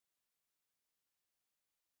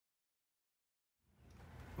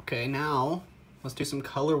Okay, now let's do some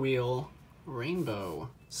color wheel rainbow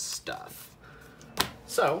stuff.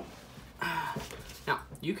 So, now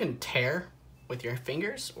you can tear with your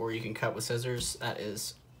fingers or you can cut with scissors. That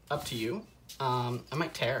is up to you. I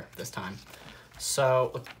might tear this time.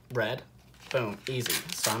 So, look, red, boom, easy.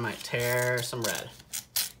 So I might tear some red.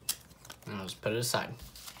 And I'll just put it aside.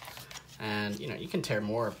 And you know, you can tear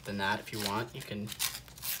more than that if you want. You can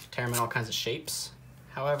tear them in all kinds of shapes,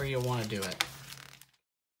 however you want to do it.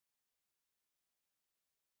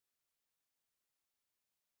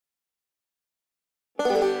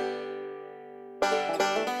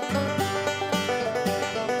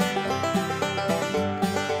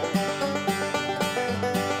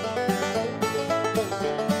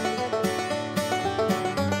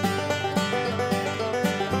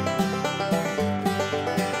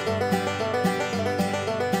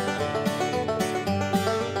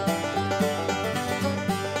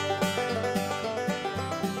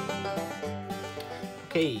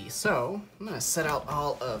 Okay, so I'm gonna set out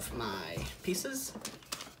all of my pieces,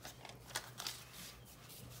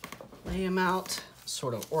 lay them out,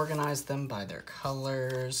 sort of organize them by their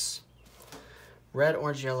colors. Red,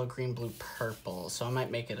 orange, yellow, green, blue, purple. So I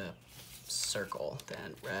might make it a circle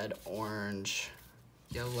then. Red, orange,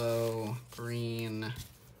 yellow, green,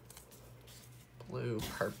 blue,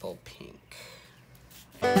 purple, pink.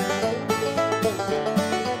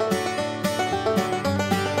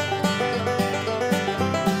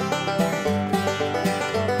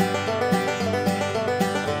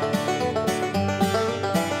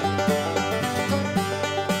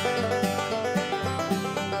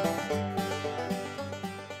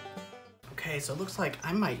 Okay, so it looks like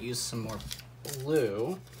I might use some more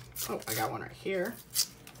blue. Oh, I got one right here.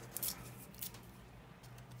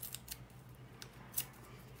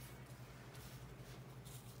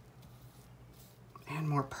 And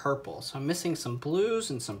more purple. So I'm missing some blues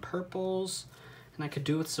and some purples. And I could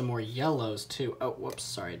do with some more yellows too. Oh, whoops,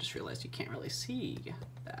 sorry, I just realized you can't really see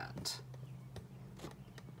that.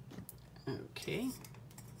 Okay.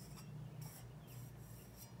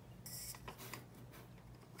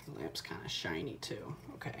 The lamp's kind of shiny too.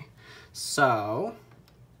 Okay, so,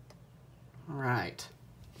 right.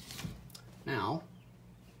 Now,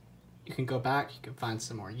 you can go back, you can find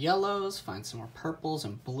some more yellows, find some more purples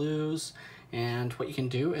and blues, and what you can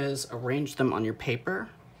do is arrange them on your paper,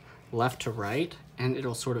 left to right, and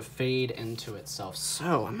it'll sort of fade into itself.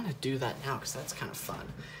 So I'm gonna do that now because that's kind of fun.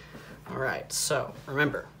 All right, so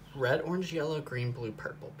remember, red, orange, yellow, green, blue,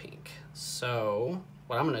 purple, pink. So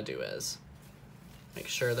what I'm gonna do is make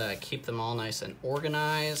sure that I keep them all nice and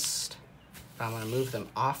organized. I'm gonna move them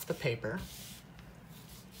off the paper.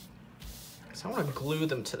 So I wanna glue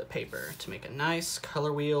them to the paper to make a nice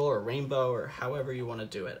color wheel or rainbow or however you wanna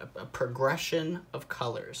do it. A progression of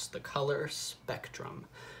colors, the color spectrum.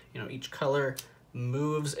 You know, each color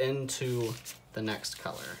moves into the next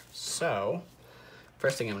color. So,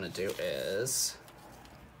 first thing I'm gonna do is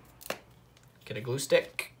get a glue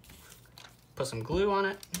stick, put some glue on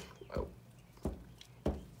it. Whoa.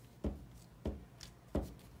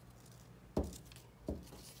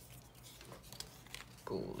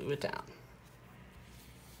 Glue it down.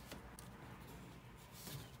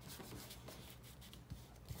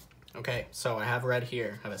 Okay, so I have red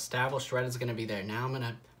here. I've established red is gonna be there. Now I'm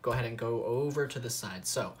gonna go ahead and go over to the side.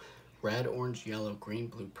 So red, orange, yellow, green,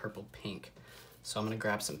 blue, purple, pink. So I'm gonna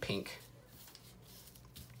grab some pink.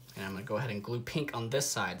 And I'm gonna go ahead and glue pink on this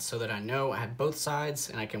side so that I know I have both sides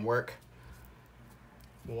and I can work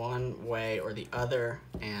one way or the other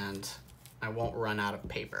and I won't run out of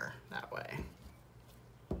paper that way.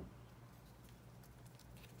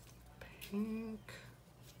 Pink.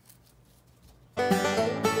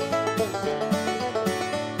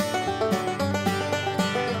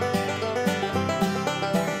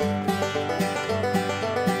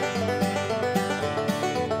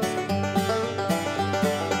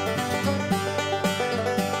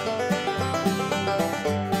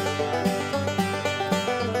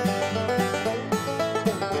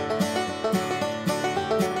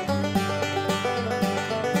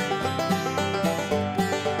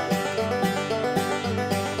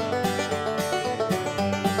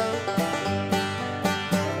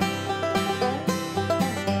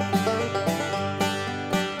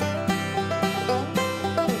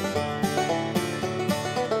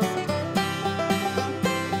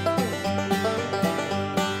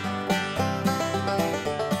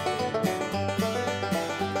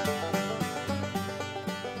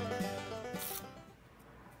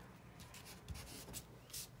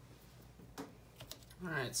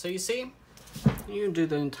 Alright, so you see, you can do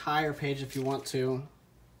the entire page if you want to,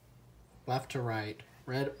 left to right,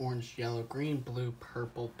 red, orange, yellow, green, blue,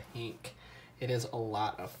 purple, pink. It is a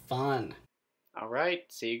lot of fun. All right,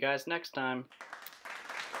 see you guys next time.